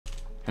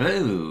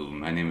Hello,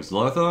 my name is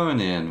Lorthorn,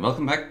 and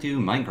welcome back to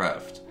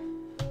Minecraft.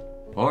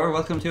 Or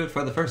welcome to it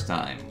for the first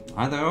time.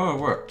 Either or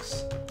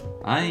works.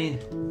 I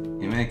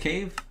am in a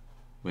cave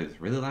with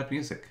really loud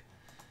music.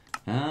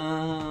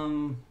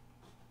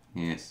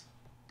 Yes.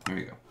 There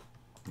we go.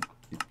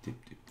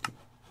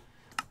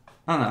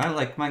 I don't know, I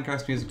like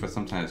Minecraft music, but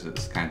sometimes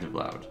it's kind of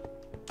loud.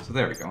 So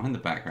there we go, in the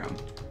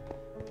background.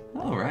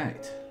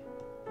 Alright.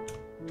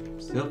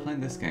 Still playing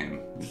this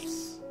game.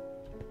 It's...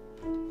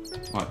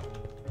 what?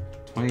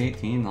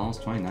 2018,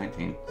 almost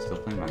 2019. Still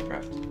playing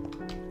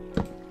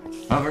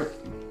Minecraft. However,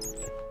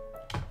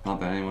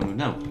 not that anyone would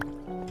know,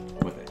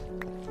 would they?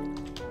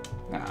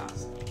 Nah,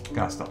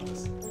 gotta stop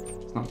this.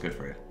 It's not good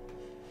for you.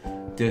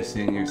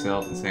 Dissing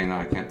yourself and saying, no,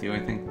 I can't do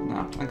anything.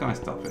 No, I'm gonna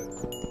stop it.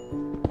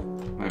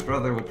 My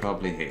brother would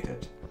probably hate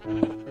it.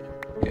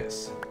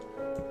 Yes.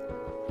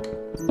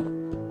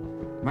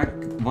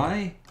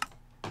 Why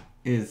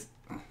is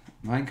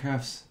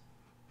Minecraft's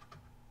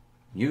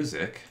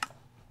music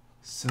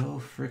so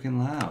freaking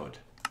loud?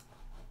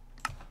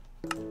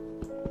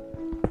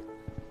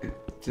 It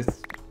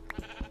just...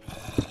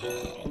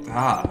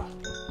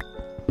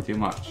 too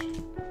much.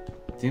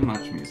 Too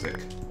much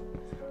music.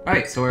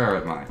 Right, so where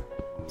am I?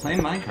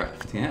 Playing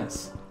Minecraft,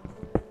 yes.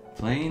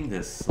 Playing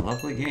this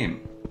lovely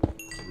game.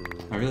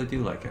 I really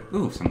do like it.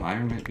 Ooh, some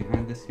iron right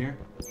behind this here.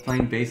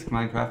 Playing basic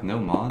Minecraft, no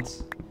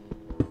mods.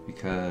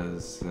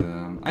 Because,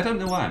 I don't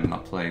know why I'm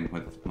not playing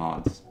with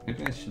mods.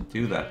 Maybe I should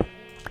do that.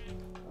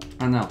 I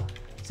don't know.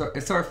 So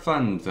it's sort of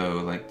fun though,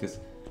 like just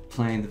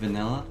playing the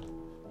vanilla.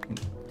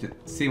 Just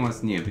seeing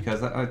what's new,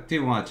 because I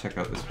do want to check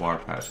out this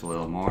water patch a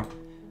little more.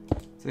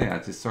 So yeah,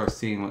 just sort of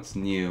seeing what's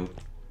new.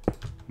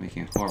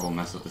 Making a horrible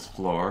mess of this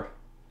floor.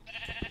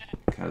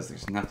 Because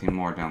there's nothing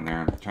more down there.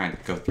 I'm trying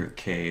to go through the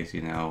caves,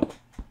 you know.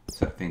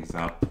 Set things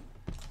up.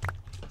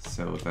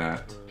 So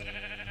that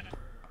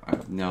I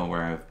know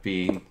where I've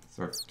been.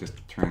 Sort of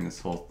just turn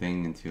this whole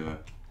thing into a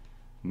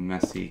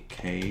messy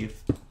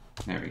cave.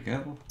 There we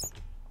go.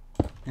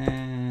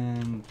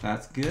 And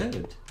that's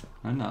good.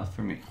 Enough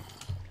for me.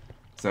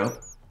 So,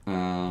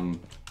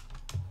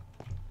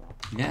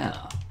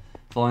 yeah.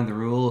 Following the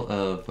rule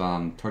of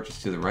torches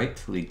to the right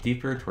lead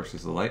deeper,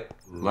 torches to the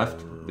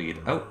left lead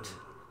out.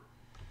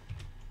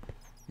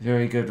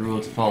 Very good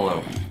rule to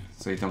follow,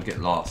 so you don't get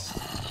lost.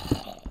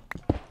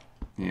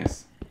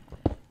 Yes.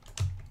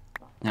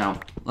 Now,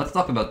 let's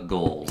talk about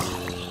goals.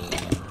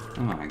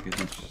 Oh my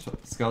goodness,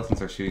 skeletons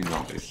are shooting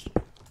zombies.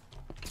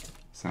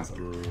 Sounds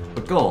like.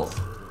 But goals.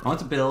 I want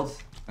to build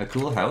a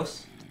cool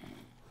house,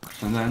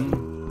 and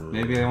then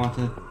maybe I want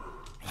to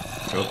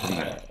go from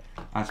there.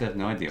 I actually have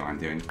no idea what I'm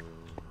doing.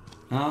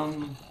 Yeah.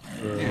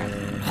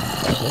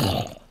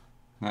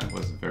 That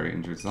was a very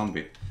injured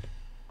zombie.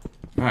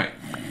 Right.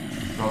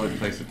 Probably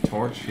place a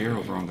torch here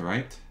over on the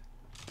right.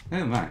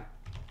 Oh my.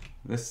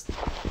 This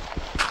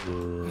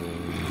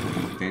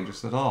isn't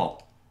dangerous at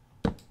all.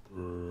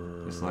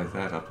 Just light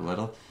that up a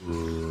little. A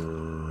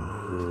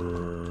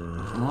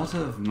lot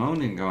of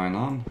moaning going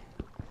on.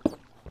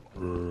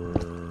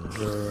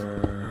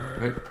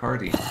 Great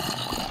party.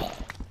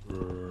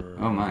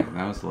 Oh my,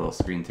 that was a little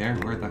screen tear.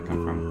 Where'd that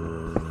come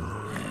from?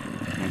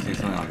 I've seen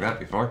something like that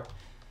before.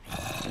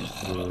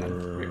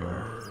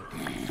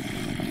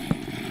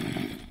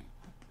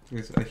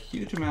 There's a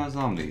huge amount of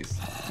zombies.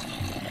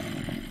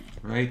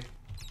 Right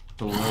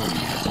below me, I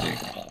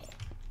think. I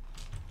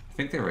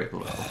think they're right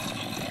below.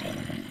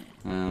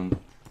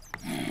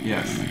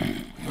 Yes.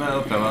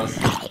 Hello, fellas.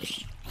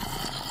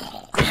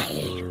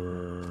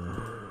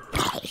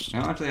 I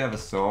don't actually have a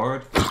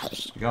sword. I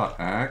got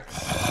axe.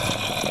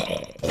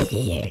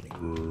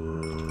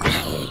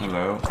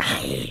 Hello.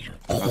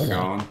 How's it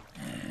going?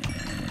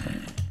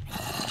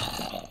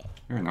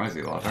 You're a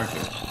noisy lot, aren't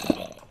you?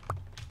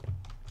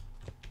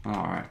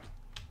 Alright.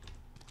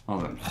 Well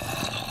then.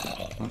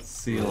 Let's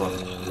seal up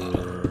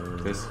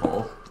this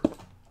hole.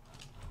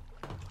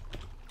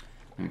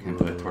 And we can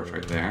put a torch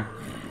right there.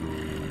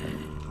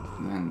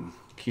 And then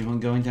keep on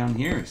going down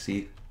here,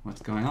 see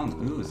what's going on.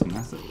 Ooh, it's a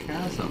massive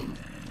chasm.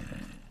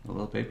 A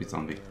little baby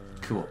zombie.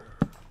 Cool.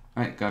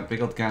 Alright, got a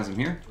big old chasm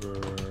here.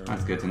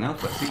 That's good to know.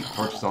 Let's see,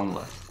 torches on the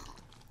left.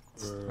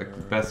 It's like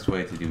the best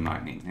way to do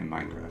mining in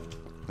Minecraft.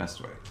 Best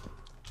way.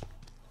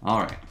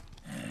 Alright.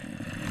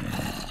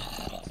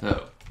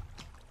 So,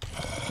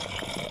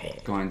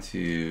 going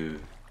to,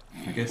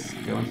 I guess,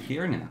 go in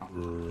here now.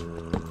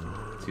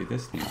 To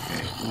this new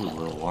cave. Ooh, a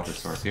little water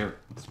source here.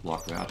 Let's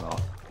block that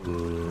off.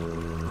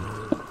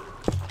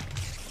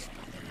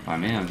 I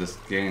mean, I'm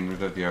just getting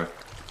rid of your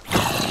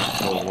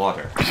natural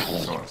water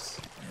source.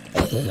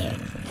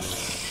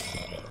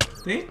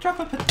 Did he drop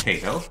a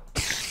potato?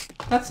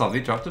 That zombie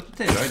dropped a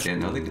potato. I didn't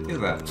know they could do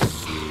that.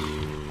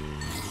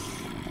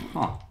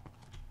 Huh.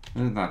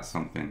 Isn't that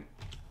something?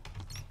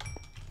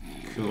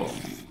 Cool.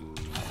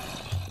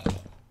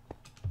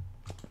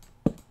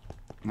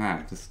 Nah,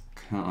 it just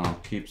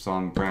keeps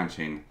on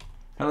branching.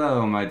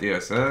 Hello, my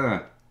dear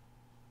sir.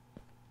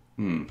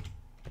 I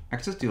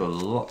could just do a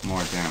lot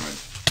more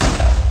damage.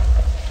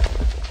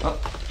 Oh,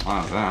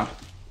 wow, that.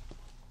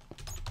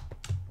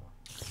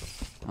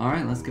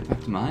 Alright, let's get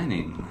back to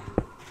mining.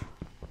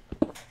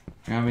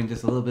 Grabbing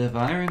just a little bit of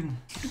iron.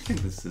 I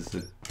think this is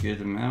a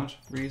good amount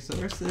of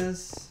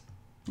resources.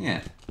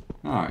 Yeah,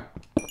 alright.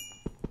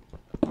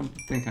 I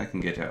think I can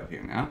get out of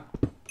here now.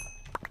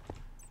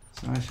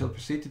 So I shall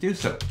proceed to do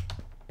so.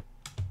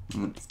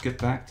 Let's get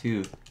back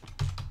to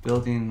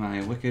building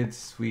my wicked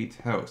sweet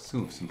house.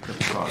 Ooh, some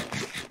cooked frog.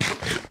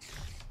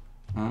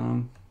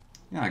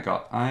 Yeah, I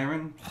got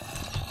iron.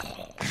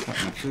 Got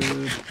my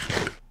food.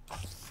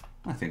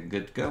 I think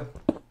good to go.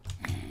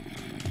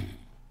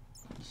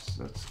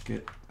 So let's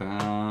get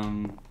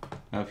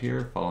out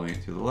here, following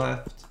it to the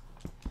left.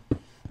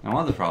 Now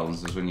one of the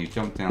problems is when you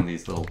jump down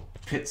these little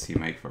pits you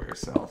make for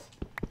yourself.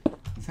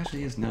 There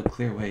actually is no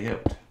clear way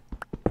out.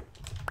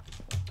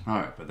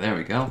 Alright, but there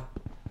we go.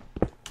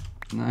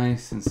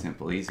 Nice and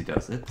simple, easy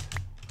does it.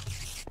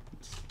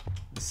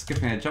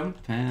 Skipping a jump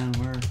and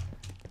we're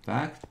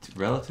back to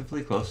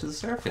relatively close to the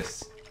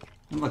surface.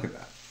 And look at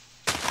that.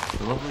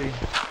 It's a lovely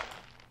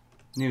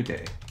new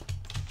day.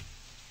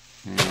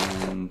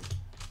 And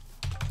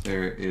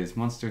there is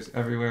monsters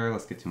everywhere.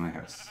 Let's get to my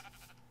house.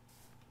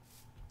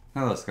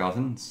 Hello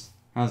skeletons.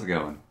 How's it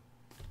going?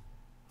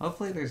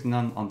 Hopefully there's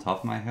none on top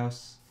of my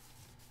house.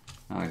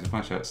 Oh, there's a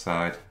bunch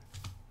outside.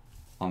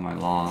 On my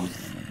lawn.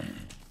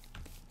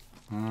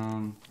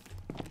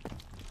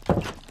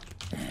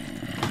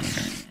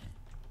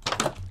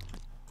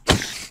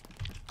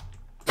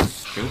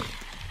 Shoot.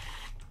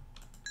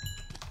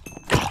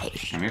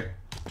 Come here.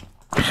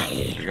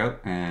 There we go.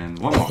 And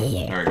one more.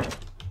 There we go.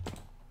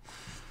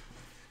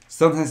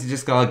 Sometimes you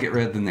just gotta get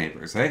rid of the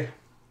neighbors, eh?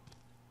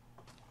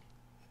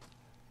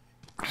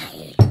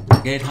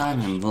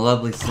 Daytime and the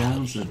lovely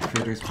sounds of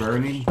critters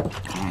burning.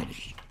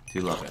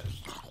 Do love it.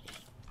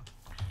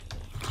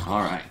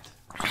 Alright.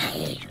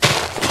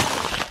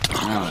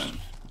 Now then.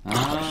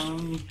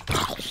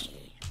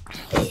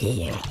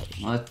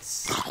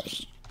 Let's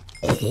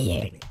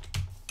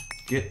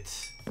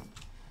get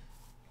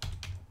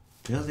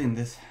building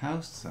this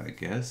house, I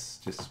guess.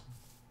 Just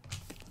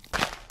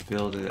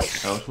build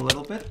it out a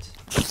little bit.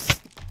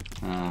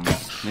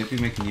 Maybe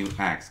make a new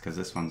axe, because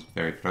this one's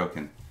very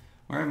broken.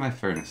 Where are my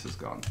furnaces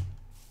gone?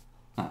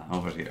 Ah,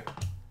 over here.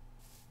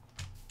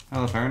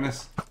 Hello,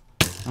 furnace.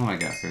 Oh my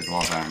gosh, there's a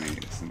lot of iron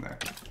ingots in there.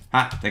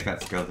 Ha! Take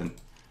that, skeleton.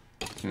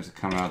 Seems to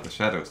come out of the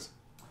shadows.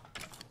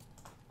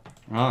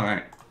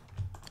 Alright.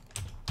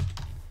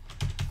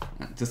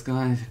 I'm just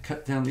going to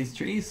cut down these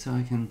trees so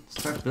I can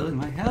start building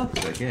my house,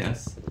 I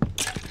guess.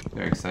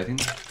 Very exciting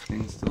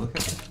things to look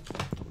at.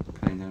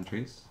 Cutting down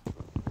trees.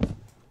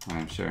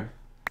 I'm sure.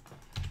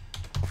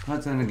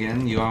 But then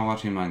again, you are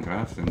watching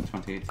Minecraft in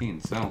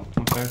 2018, so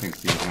what other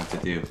things do you have to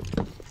do?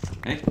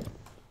 Hey?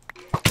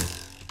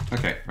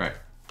 Okay, right.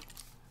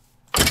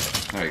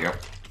 There you go.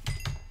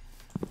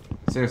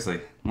 Seriously,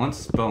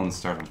 once bones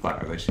start on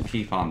fire, they should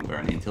keep on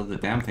burning until the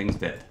damn thing's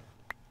dead.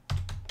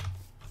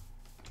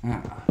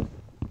 Ah.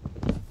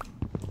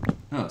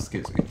 Oh,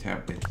 excuse me,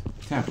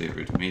 terribly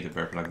rude of me to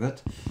burp like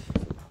that.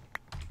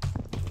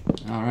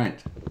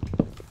 Alright.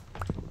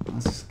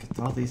 Let's just get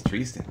all these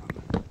trees down.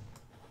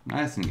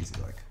 Nice and easy,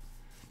 like.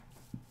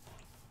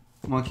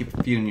 I want to keep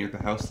a few near the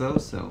house, though,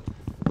 so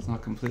it's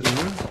not completely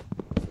ruined.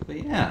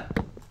 But yeah.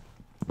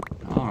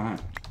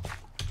 Alright.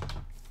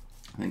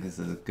 I think this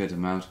is a good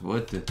amount of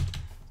wood to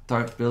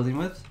start building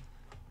with.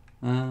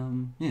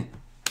 Yeah.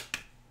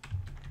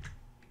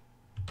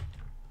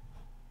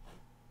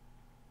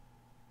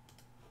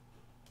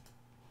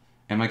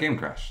 And my game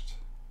crashed.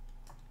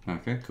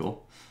 Okay,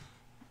 cool.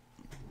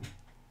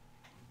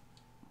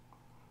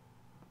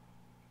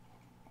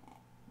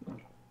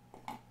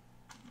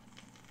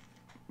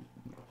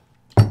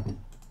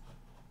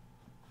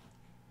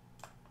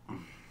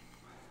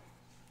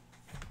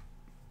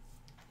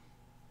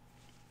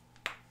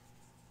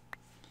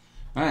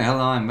 Alright,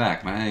 hello, I'm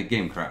back. My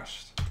game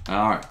crashed.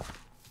 Alright.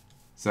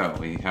 So,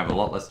 we have a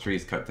lot less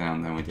trees cut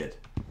down than we did.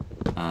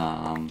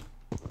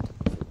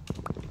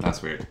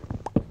 That's weird.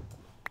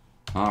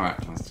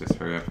 Alright, let's just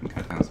hurry up and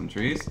cut down some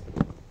trees.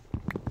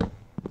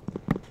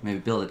 Maybe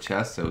build a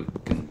chest so we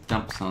can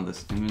dump some of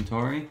this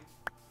inventory.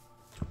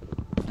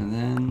 And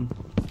then,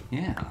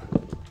 yeah.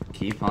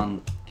 Keep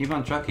on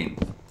trucking,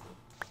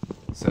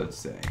 so to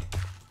say.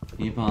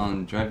 Keep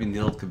on driving the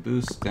old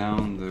caboose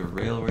down the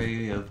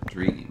railway of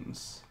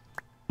dreams.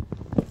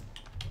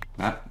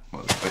 That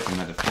was quite a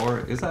metaphor.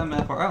 Is that a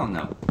metaphor? I don't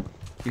know.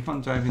 Keep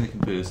on driving the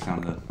caboose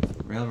down the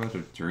railroad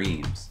of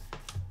dreams.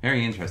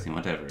 Very interesting,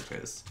 whatever it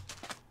is.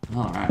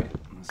 Alright,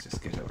 let's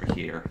just get over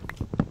here.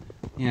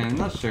 Yeah, I'm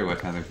not sure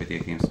what other video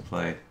games to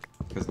play.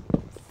 Because I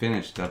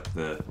finished up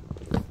the,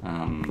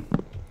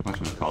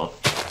 whatchamacallit?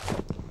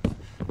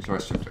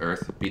 Short Stripped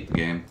Earth, beat the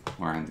game.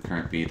 We're in the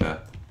current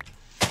beta.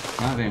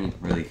 Not any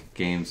really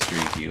games to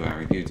review. I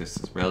reviewed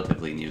just this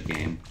relatively new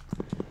game.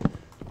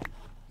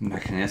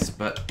 Mechanist,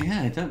 but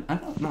yeah,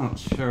 I'm not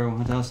sure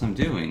what else I'm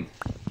doing.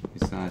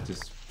 Besides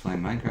just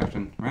playing Minecraft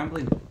and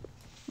rambling.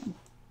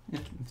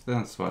 If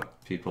that's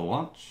what people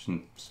watch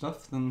and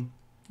stuff, then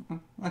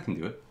I can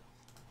do it.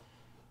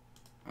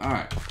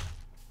 Alright.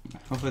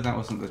 Hopefully that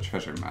wasn't the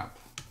treasure map.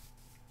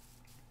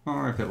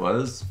 Or if it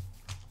was,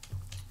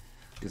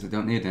 because I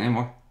don't need it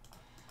anymore.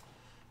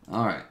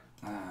 Alright,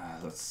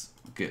 let's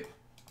get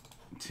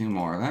 2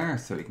 more there,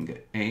 so we can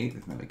get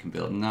 8, then we can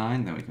build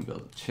 9, then we can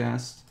build a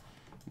chest.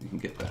 We can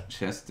get that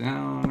chest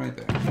down right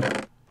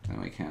there.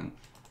 Then we can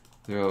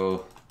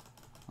throw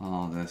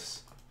all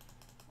this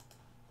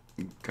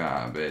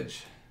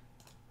garbage,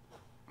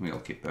 we'll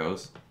keep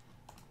those,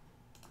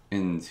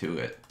 into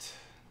it.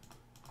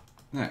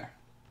 There.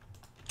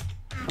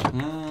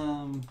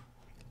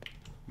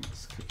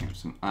 Let's cook up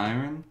some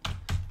iron.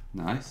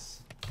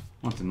 Nice.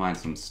 Want to mine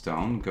some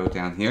stone. Go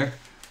down here.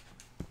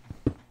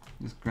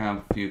 Just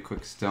grab a few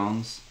quick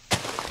stones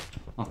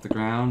off the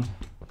ground.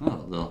 Oh,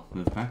 a little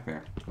move back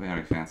there.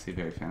 Very fancy,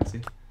 very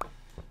fancy.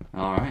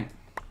 Alright.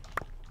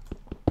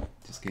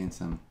 Just getting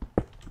some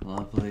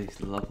lovely,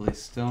 lovely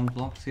stone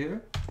blocks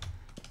here.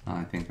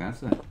 I think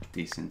that's a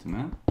decent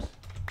amount. A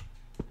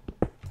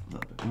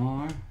little bit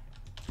more.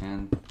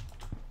 And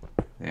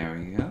there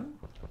we go.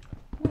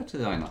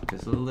 Actually, why not?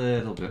 Just a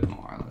little bit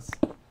more. Let's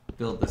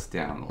build this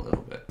down a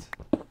little bit.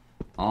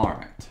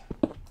 Alright.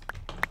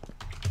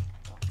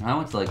 I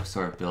want to like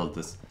sort of build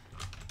this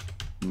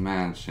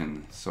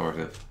mansion sort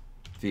of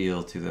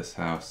feel to this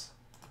house.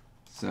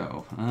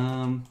 So,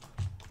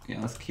 yeah,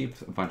 let's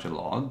keep a bunch of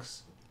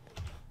logs.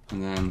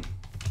 And then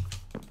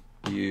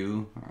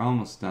you are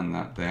almost done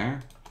that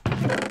there.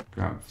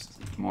 Grab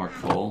some more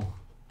coal.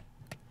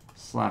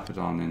 Slap it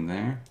on in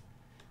there.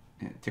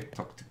 And tick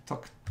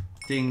tock,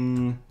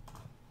 ding.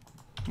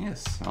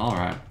 Yes,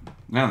 alright.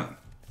 Now then.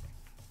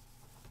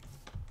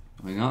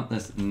 We got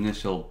this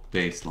initial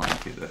baseline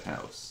to the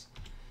house.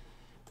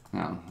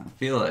 Now, I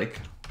feel like,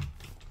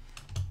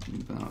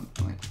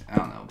 I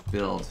don't know,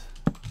 build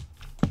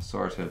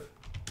sort of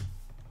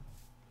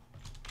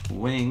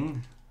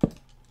wing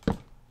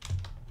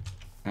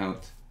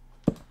out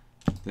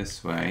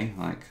this way,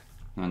 like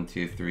 1,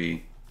 2,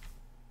 3,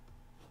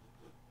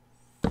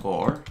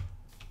 4.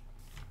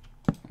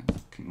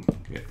 Can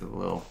get the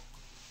little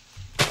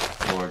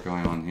floor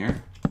going on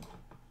here.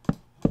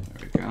 There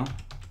we go.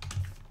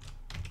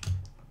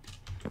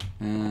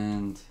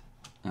 And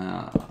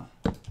yeah,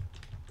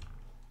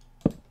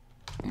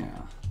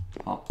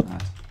 pop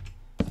that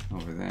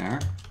over there.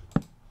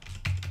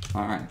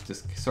 Alright,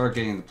 just start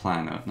getting the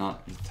plan out.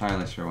 Not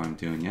entirely sure what I'm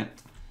doing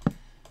yet.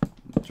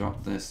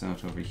 Drop this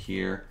out over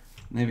here.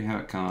 Maybe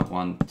have it come out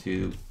 1,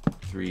 2,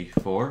 3,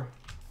 4.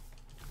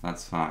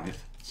 That's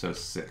 5. So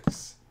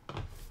 6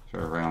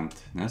 for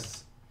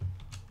roundness.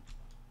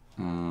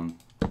 And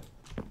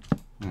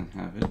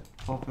have it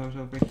pop out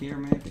over here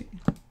maybe.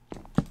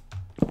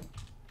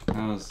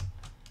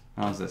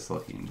 How's this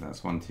looking?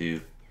 That's 1,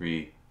 2,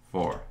 3,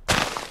 4.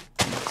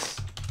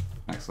 Yes.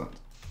 Excellent.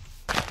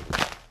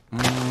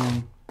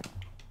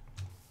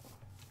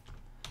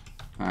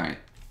 Alright.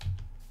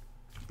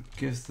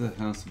 Gives the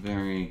house a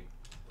very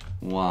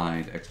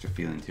wide extra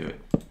feeling to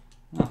it.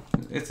 Oh,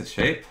 it's a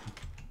shape.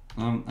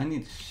 I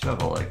need a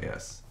shovel, I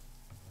guess.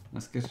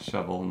 Let's get a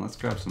shovel and let's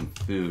grab some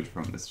food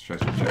from this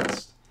treasure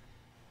chest.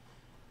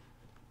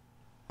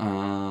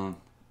 Oh,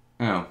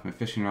 my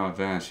fishing rod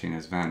vanishing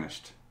has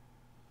vanished.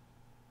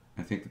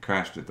 I think the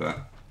crash did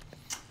that.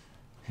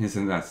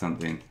 Isn't that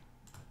something?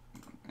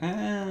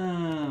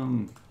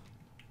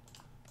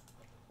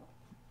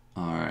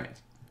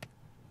 Alright.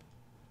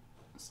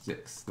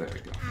 Sticks, there we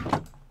go.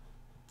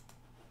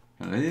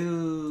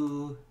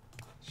 Hello.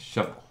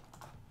 Shovel.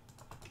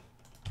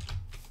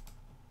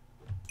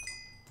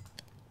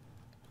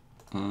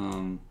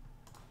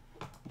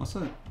 What's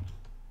that?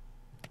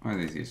 What are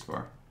these used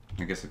for?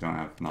 I guess I don't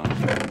have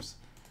non-items.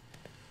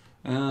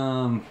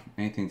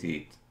 Anything to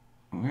eat.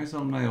 Where's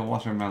all my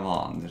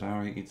watermelon? Did I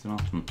already eat it all?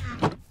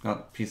 Got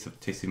a piece of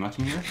tasty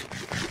mutton here.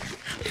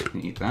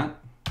 Can eat that.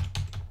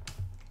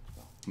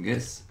 I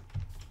guess.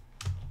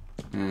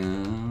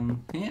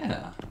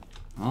 Yeah.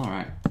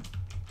 Alright.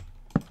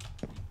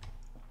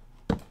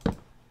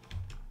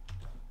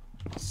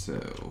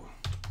 So,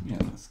 yeah,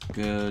 that's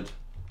good.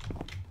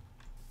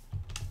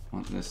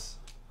 Want this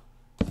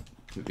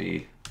to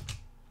be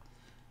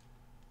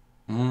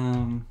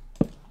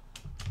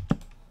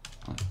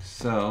like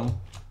so.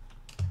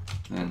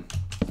 Then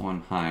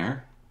 1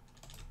 higher.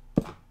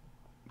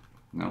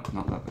 Nope,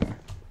 not that there.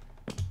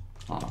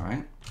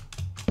 Alright.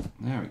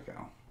 There we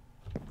go.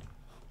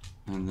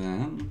 And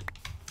then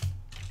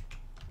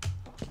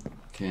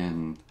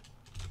can,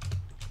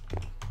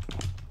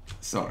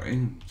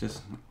 sorry, just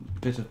a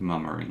bit of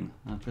mummering.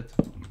 A bit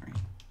of mummering.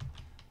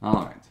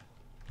 Alright.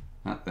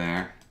 Not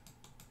there.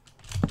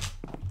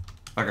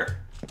 Bugger.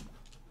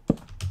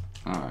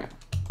 Alright.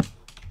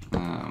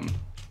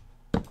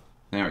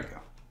 There we go.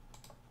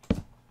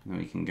 Then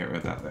we can get rid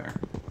of that there.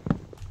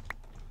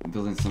 I'm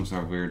building some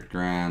sort of weird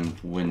grand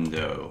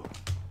window.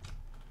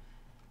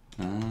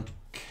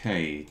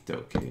 Okay,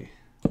 dokie.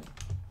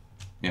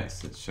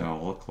 Yes, it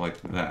shall look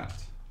like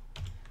that.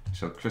 I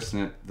shall christen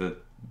it the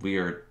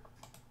weird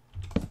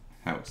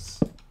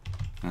house.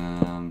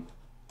 I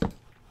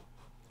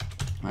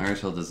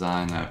shall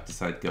design, I've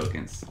decided to go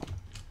against.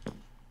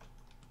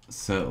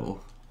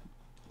 So,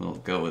 we'll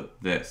go with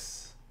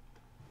this.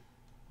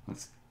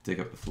 Let's dig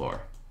up the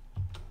floor.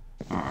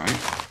 Alright.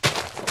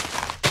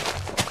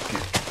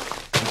 Okay.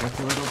 Dig up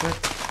a little bit.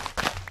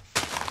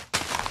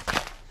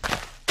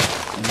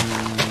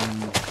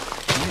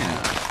 Yeah.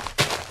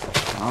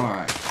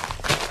 Alright.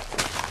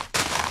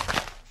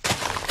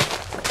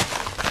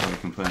 So we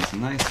can put in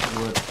some nice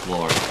wood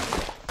flooring.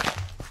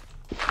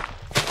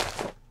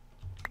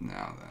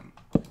 Now then.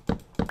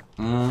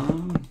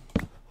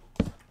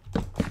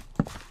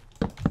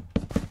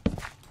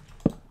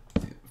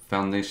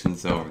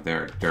 Foundations over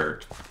there are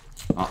dirt.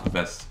 Not the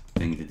best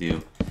thing to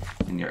do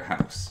in your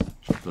house.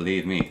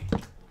 Believe me.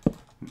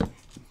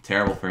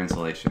 Terrible for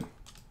insulation.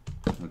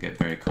 It'll get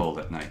very cold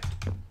at night.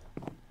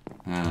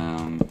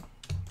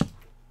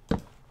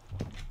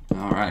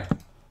 Alright.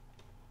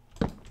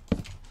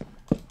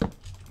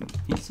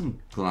 Need some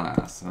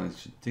glass, so I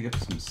should dig up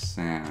some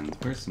sand.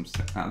 Where's some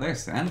sand? Ah,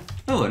 there's sand.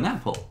 Oh, an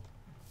apple!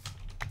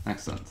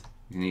 Excellent.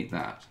 You need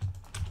that.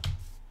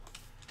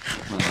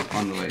 Well,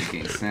 on the way to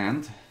getting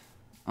sand.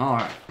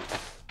 Alright.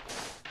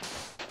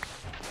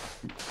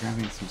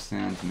 Grabbing some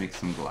sand to make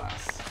some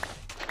glass.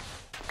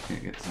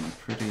 Gonna get some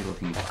pretty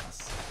looking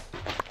glass.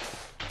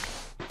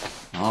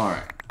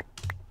 Alright.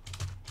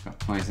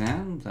 Got my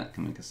sand. That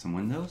can make us some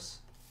windows.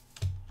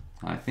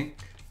 I think.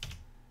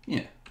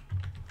 Yeah.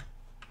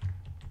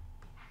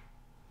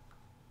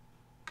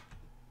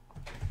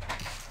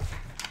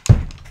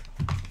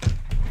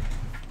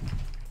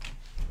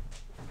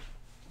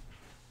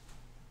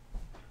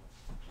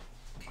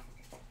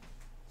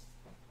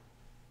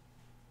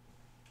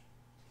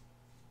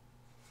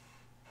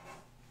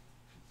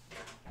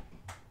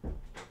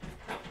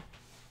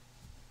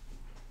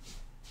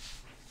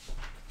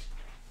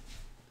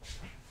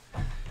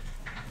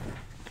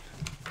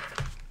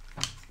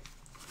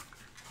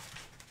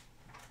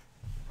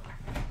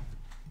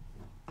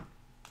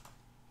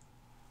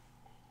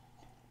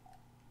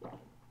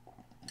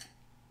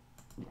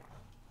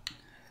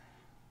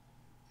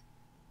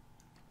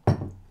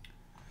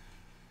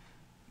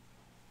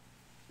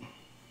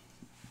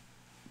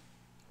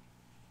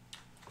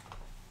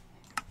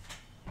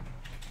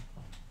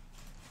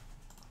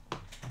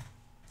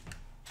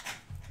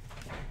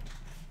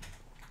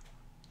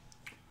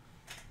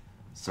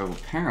 So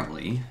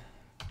apparently,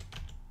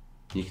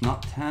 you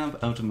cannot tab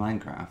out of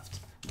Minecraft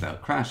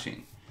without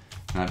crashing.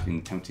 And I've been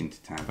attempting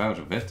to tab out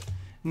of it,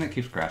 and it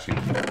keeps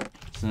crashing.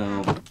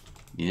 So,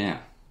 yeah,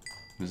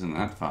 isn't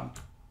that fun?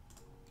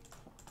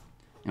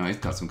 Anyways,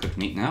 got some cooked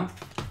meat now.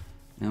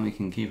 Now we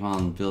can keep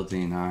on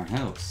building our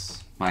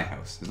house. My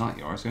house. It's not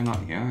yours, you're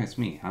not here, it's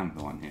me. I'm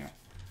the one here.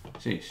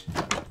 Sheesh.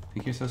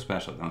 Think you're so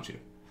special, don't you?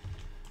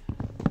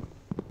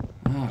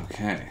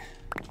 Okay.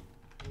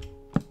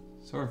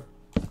 Sort of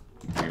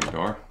your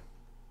door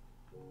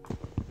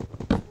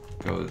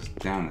goes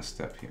down a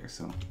step here,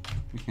 so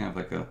we can have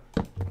like a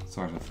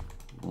sort of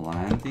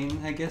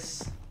landing, I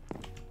guess.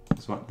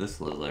 That's what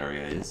this little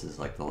area is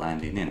like the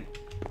landing in.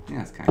 Yeah,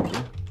 that's kind of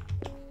cool.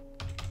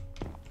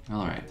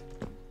 Alright.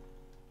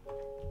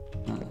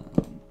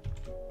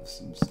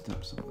 Some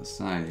steps on the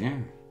side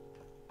here.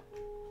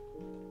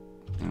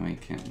 And we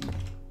can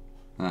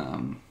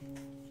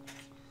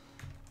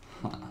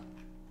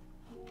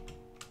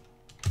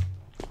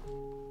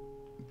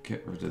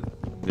get rid of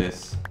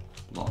this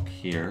block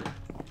here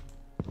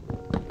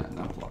and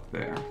that block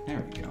there.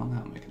 There we go,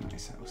 that'll make a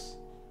nice house.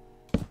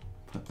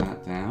 Put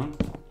that down.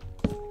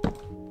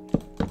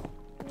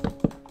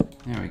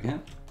 There we go.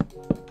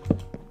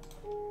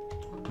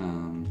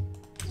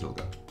 Still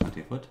got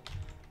plenty of wood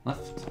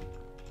left.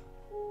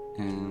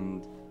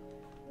 And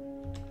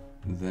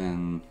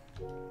then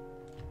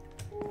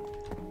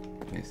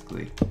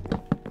basically,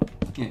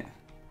 yeah,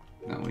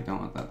 no, we don't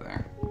want that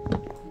there.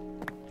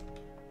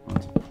 I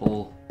want to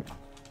pull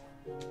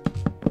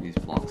these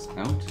blocks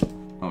out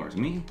over to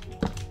me,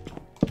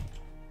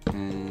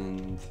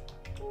 and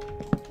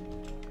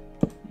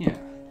yeah,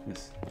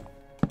 just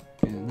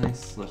get a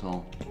nice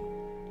little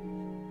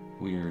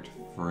weird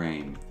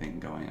frame thing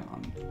going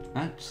on.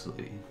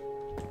 Actually,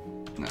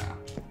 nah,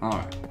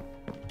 alright.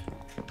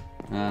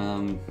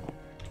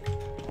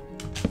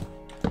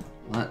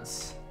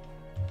 Let's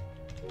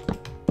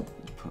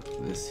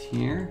put this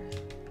here.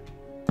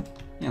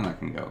 Yeah, that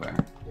can go there.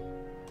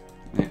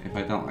 If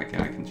I don't like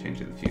it, I can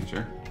change it in the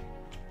future.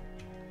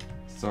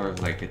 Sort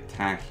of like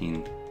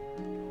attacking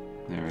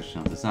the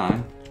original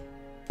design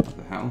of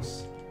the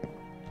house,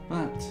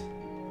 but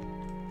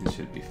it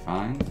should be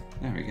fine.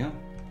 There we go.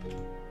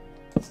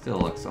 Still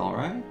looks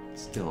alright.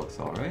 Still looks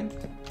alright.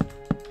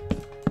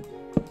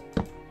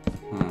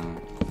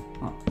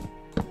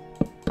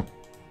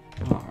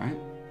 Alright.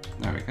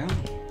 There we go.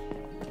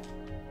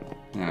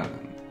 Now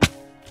then,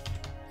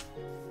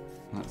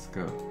 let's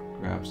go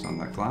grab some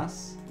of that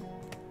glass.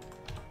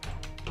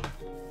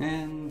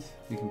 And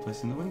we can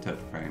place in the window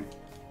frame.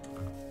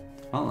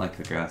 I don't like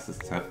the glass's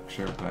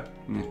texture, but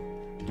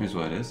here's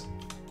what it is.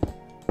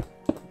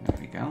 There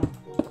we go.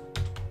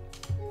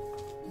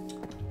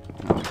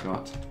 Now we've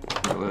got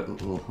our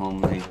little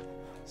homely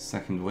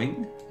second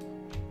wing.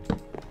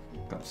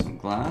 Got some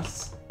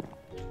glass.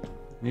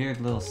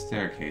 Weird little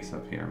staircase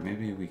up here.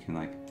 Maybe we can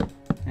like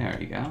There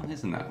you go.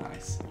 Isn't that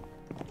nice?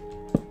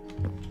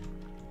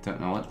 Don't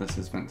know what this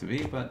is meant to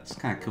be, but it's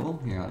kind of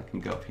cool. Yeah, I can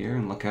go up here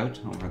and look out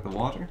over the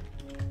water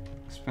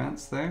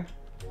expanse there.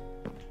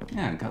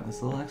 Yeah, I got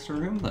this little extra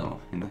room though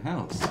in the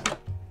house.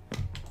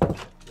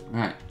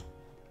 Alright.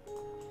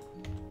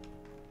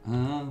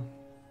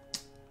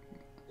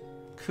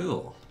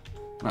 Cool.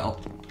 Well,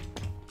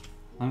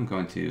 I'm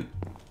going to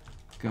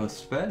go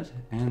to bed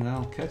and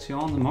I'll catch you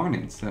all in the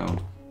morning. So,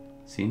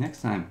 see you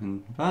next time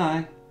and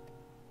bye.